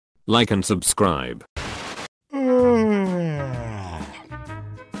like and subscribe.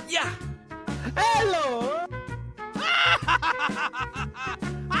 Yeah. Hello.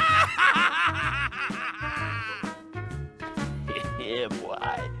 Yeah,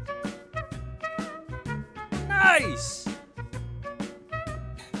 boy. Nice.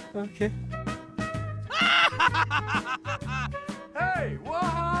 Okay. Hey, what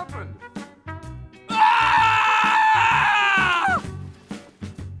happened?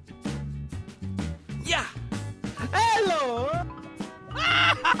 Yeah. Hello.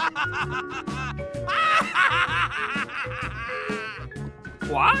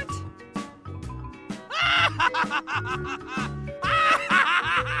 What?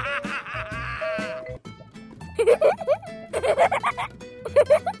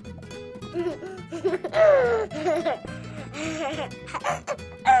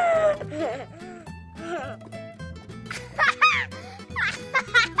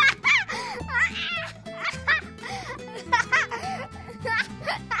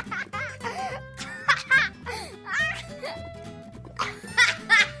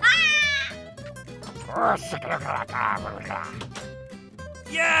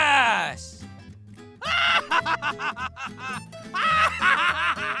 Yes!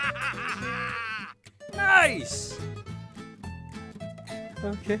 Nice!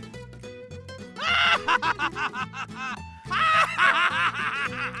 Okay.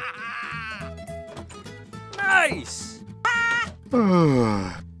 Nice!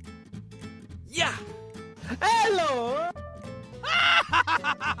 Yeah! Hello!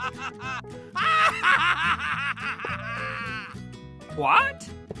 What?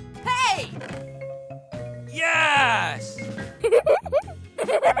 Hey! Yes!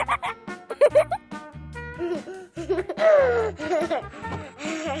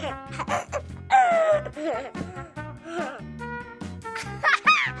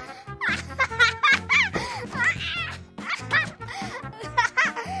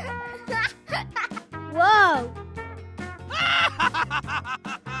 Whoa!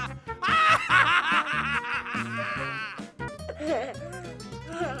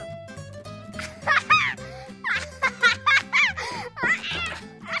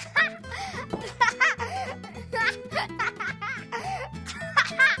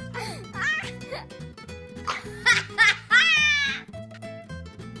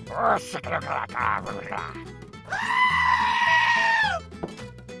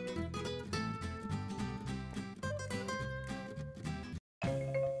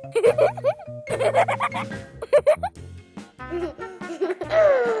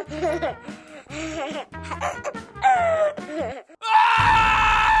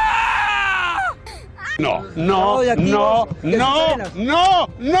 No, no, de aquí, no, vos, que se no, frenas. no,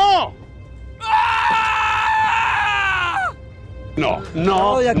 no. No,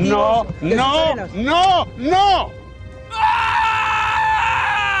 no, de aquí, no, vos, que se no, frenas. no, no.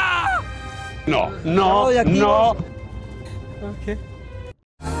 No, no, de aquí, no. vos. Okay.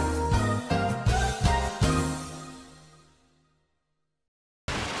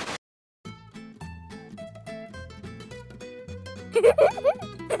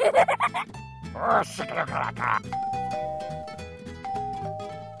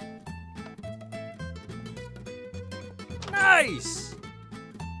 Nice!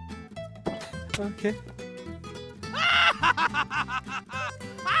 Okay.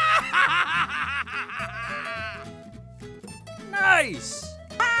 Nice!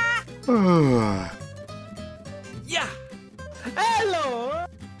 Yeah! Hello!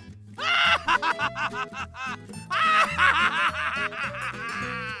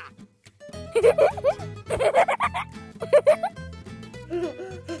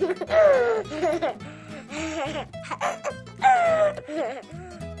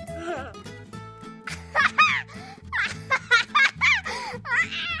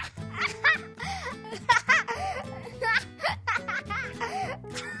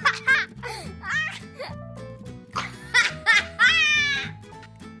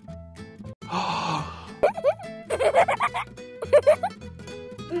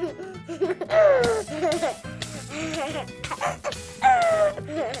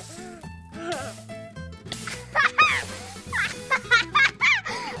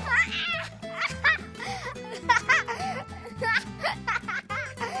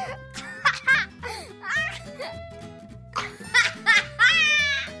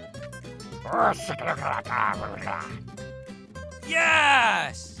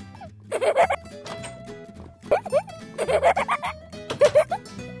 Yes!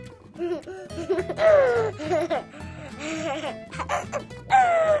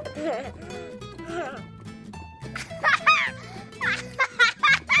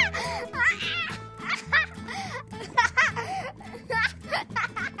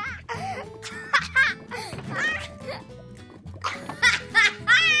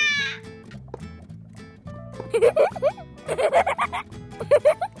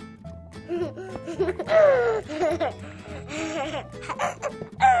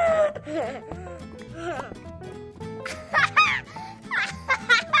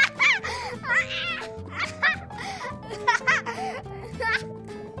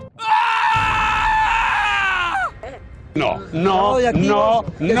 No, no, Hoy aquí no,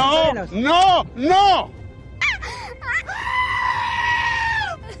 vos, no, serenos. no, no.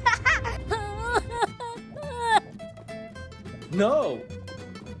 No.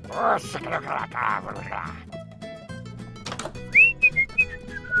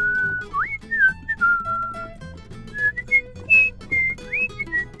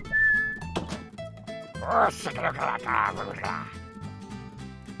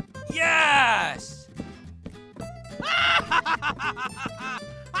 Yes!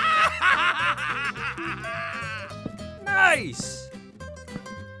 Nice!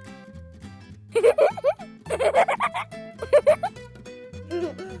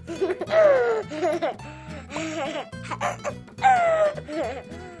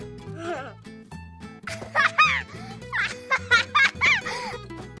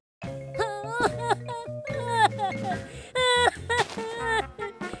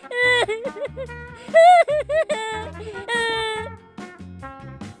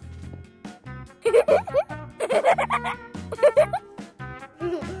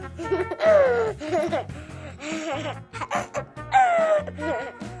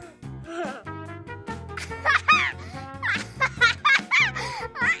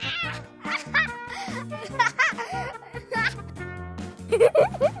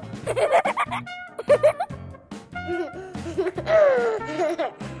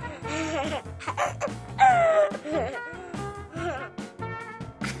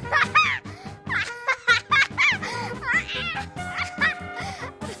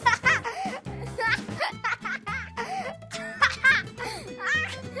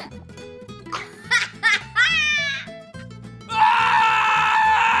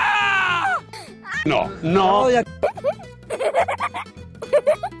 No, no. Hoy aquí.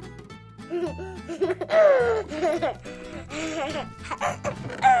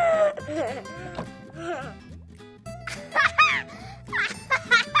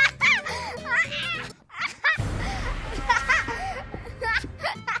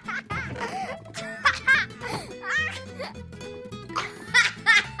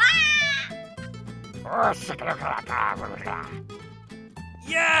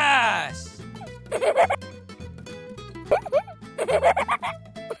 Yes!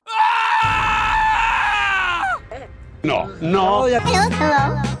 No, no. Hoy aquí.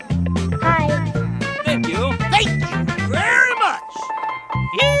 Hello. Hi. Thank you. Thank you very much.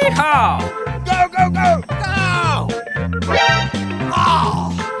 Yeehaw! Go, go, go, go! Oh,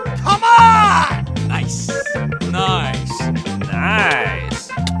 come on! Nice. Nice. Nice.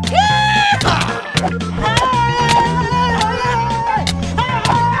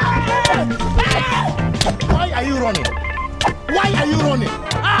 Why are you running? Why are you running?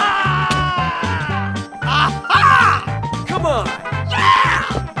 Aha! Come on. Yeah!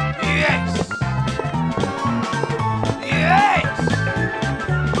 Yes! Yes!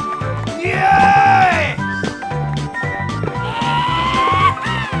 Yes!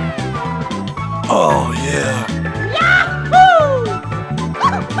 Oh, yeah.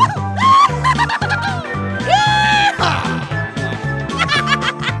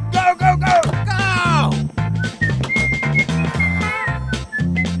 Go, go, go, go!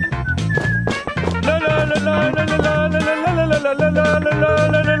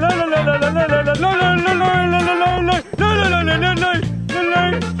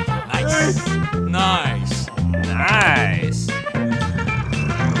 Nice. Nice. Nice.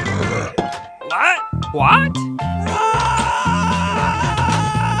 What? What? Run!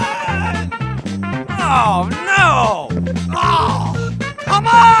 Oh, no! Oh, come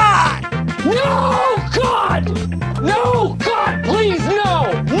on! No, God! No, God, please,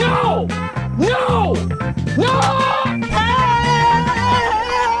 no! No! No! No!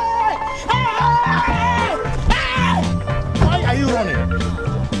 Why are you running?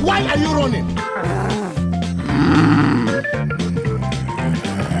 Why are you running?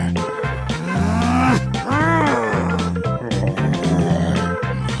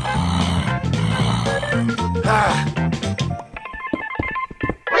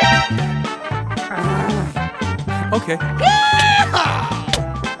 Okay.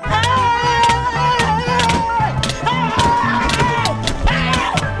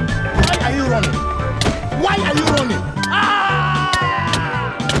 Why are you running? Why are you running?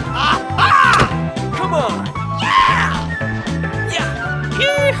 Come on! Yeah! Yeah!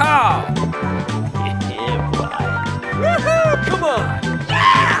 Yeehaw! Yeah, boy. Woohoo! Come on!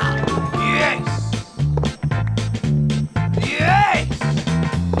 Yeah! Yes!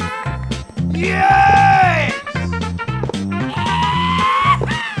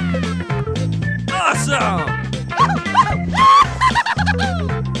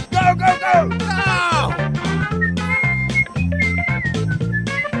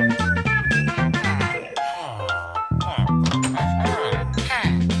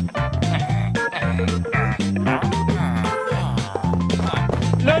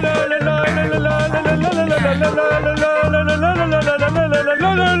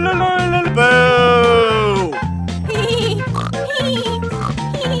 Boo!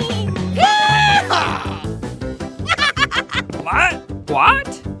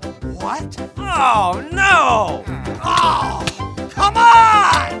 What? What? Oh, no! Oh, come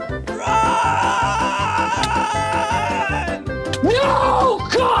on! Run! No,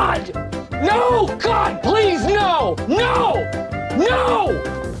 God! No, God, please, no! No! No!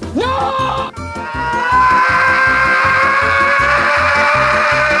 No!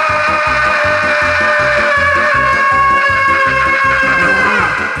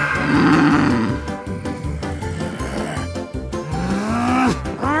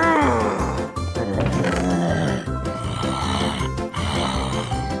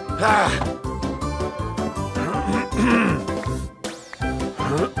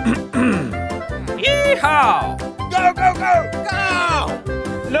 Yeehaw! Go, go, go, go!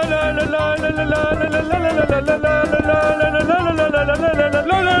 La la la la la la la la la la la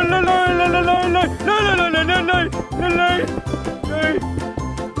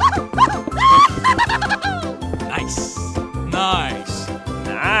Nice. Nice.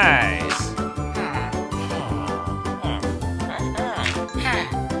 Nice.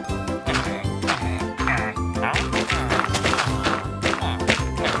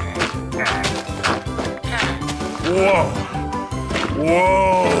 Whoa!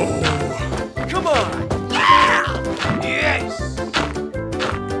 Whoa! Come on! Yeah! Yes!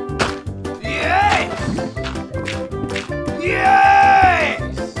 Yes! Yes!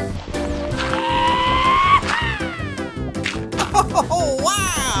 Oh,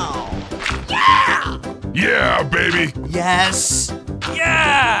 wow! Yeah! Yeah, baby! Yes!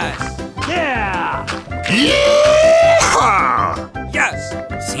 Yes! Yeah! Yeah! Yes!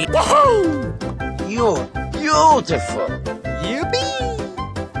 See? Woohoo! You're beautiful.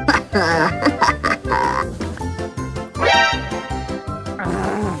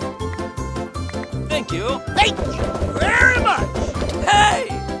 Thank you. Thank you very much. Hey!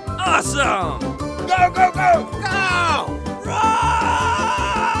 Awesome! Go, go, go, go!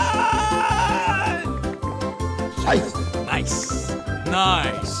 Run! Nice.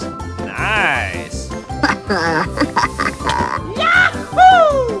 Nice. Nice.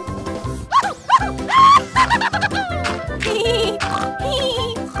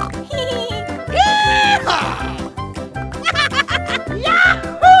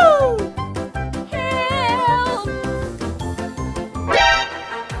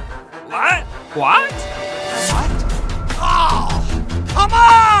 What? What? Oh! Come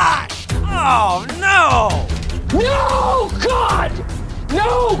on! Oh, no! No, God!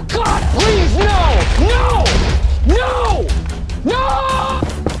 No, God, please, no! No! No! No!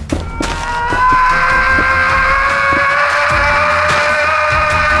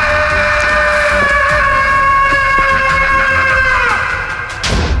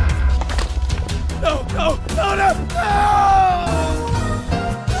 No, no, no, no, no!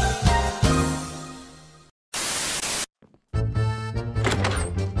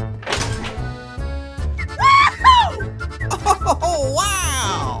 Oh,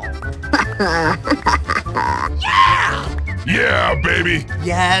 wow! Yeah! Yeah, baby!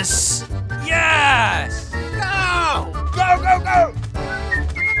 Yes! Yes! Go! Go, go, go!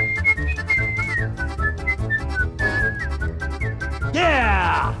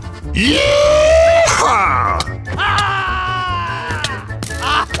 Yeah! Yeah! Ah!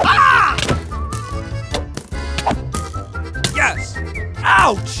 Ah! Yes!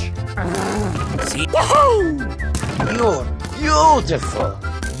 Ouch! See? Woohoo! You're beautiful.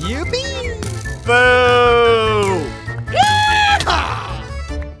 Yippee! Boo!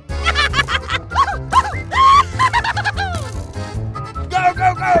 Go, go,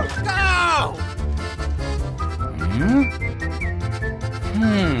 go, go!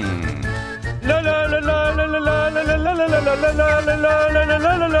 La la la la la la la la la la la la la la.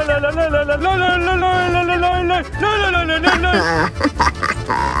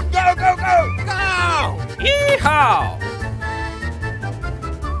 Go, go, go, go! Yeehaw!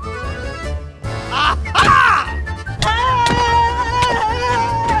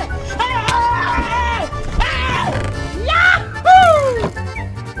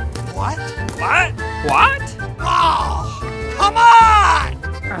 What? What? What? Oh, come on!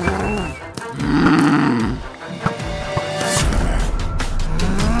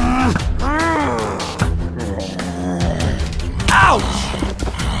 Ouch!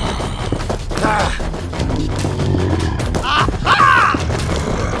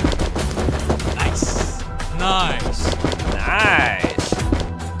 Nice. Nice. Nice.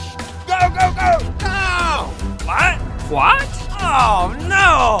 Go, go, go, go! What? What? Oh,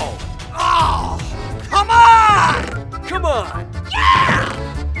 no! Oh, come on! on!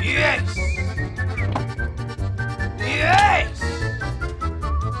 Yeah! Yes! Yes!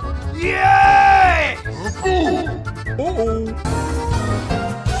 Yes! Uh-oh.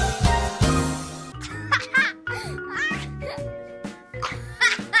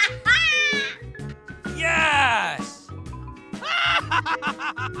 Yes!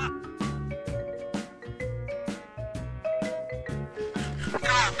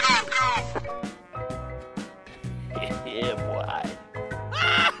 Yeah, boy.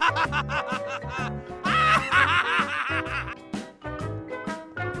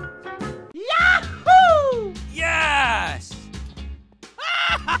 Yahoo! Yes!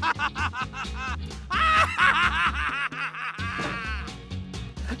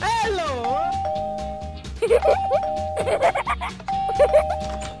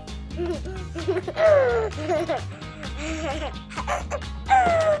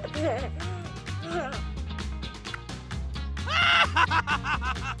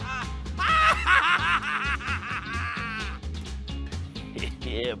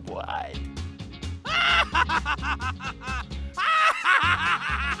 Yeah, boy.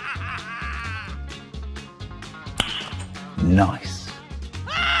 Nice.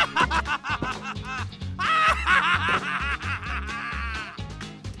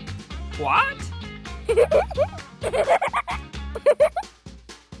 What?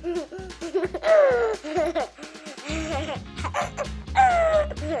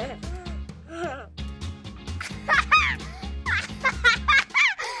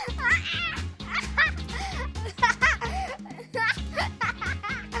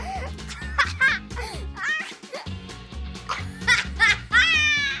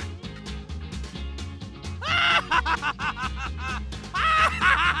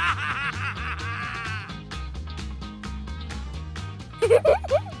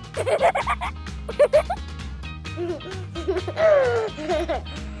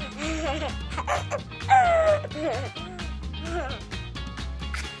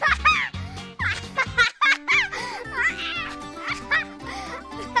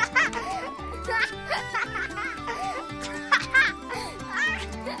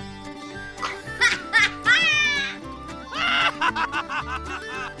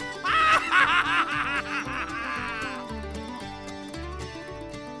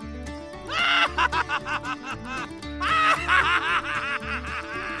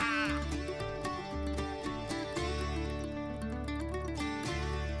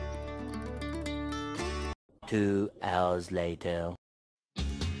 Two hours later.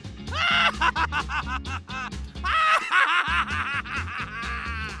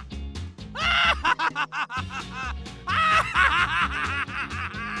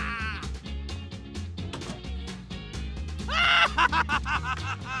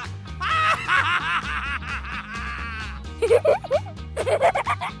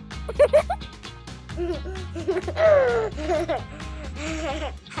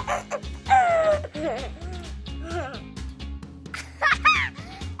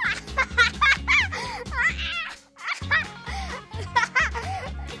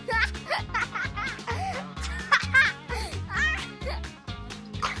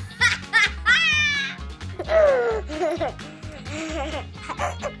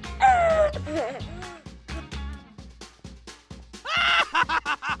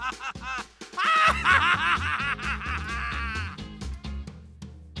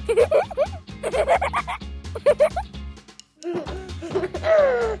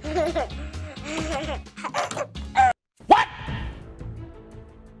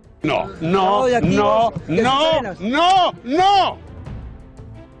 No, no, no, no, no, no!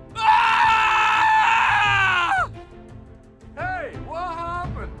 Ah! Hey, what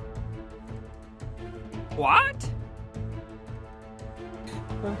happened? What?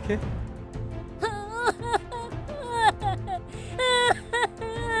 Okay.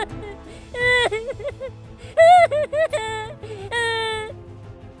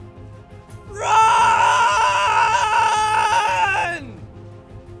 Run!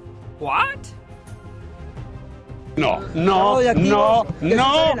 What? No, no, no,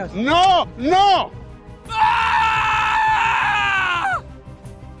 no, no, no! Ah!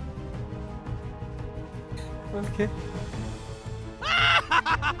 Okay.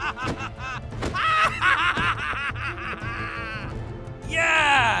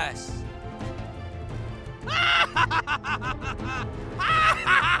 Yes!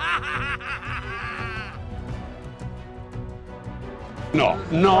 No,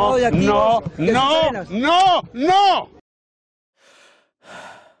 no, no, no, no, no!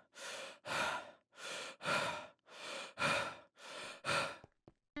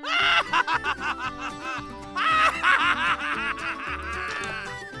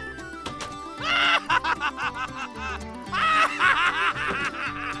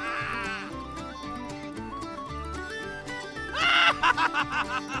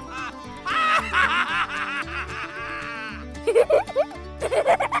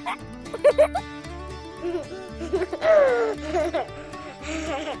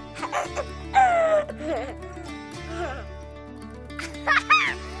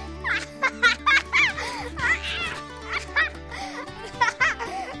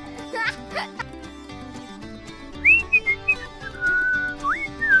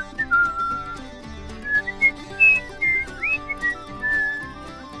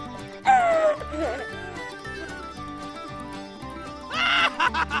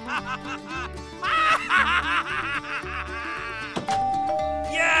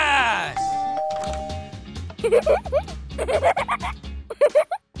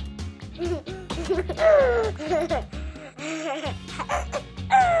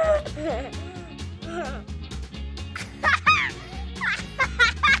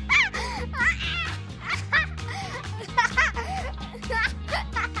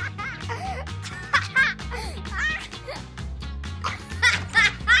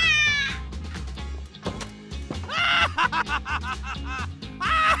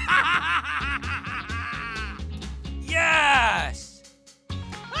 Yes!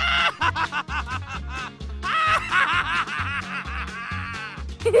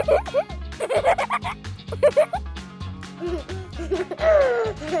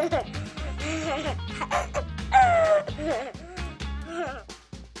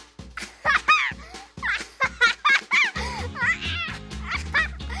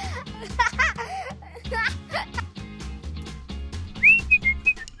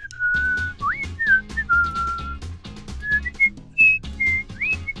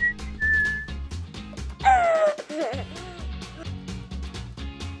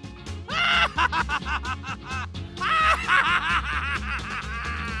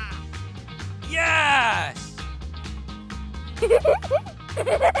 Yes!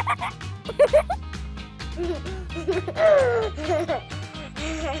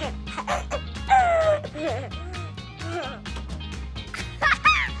 Yes!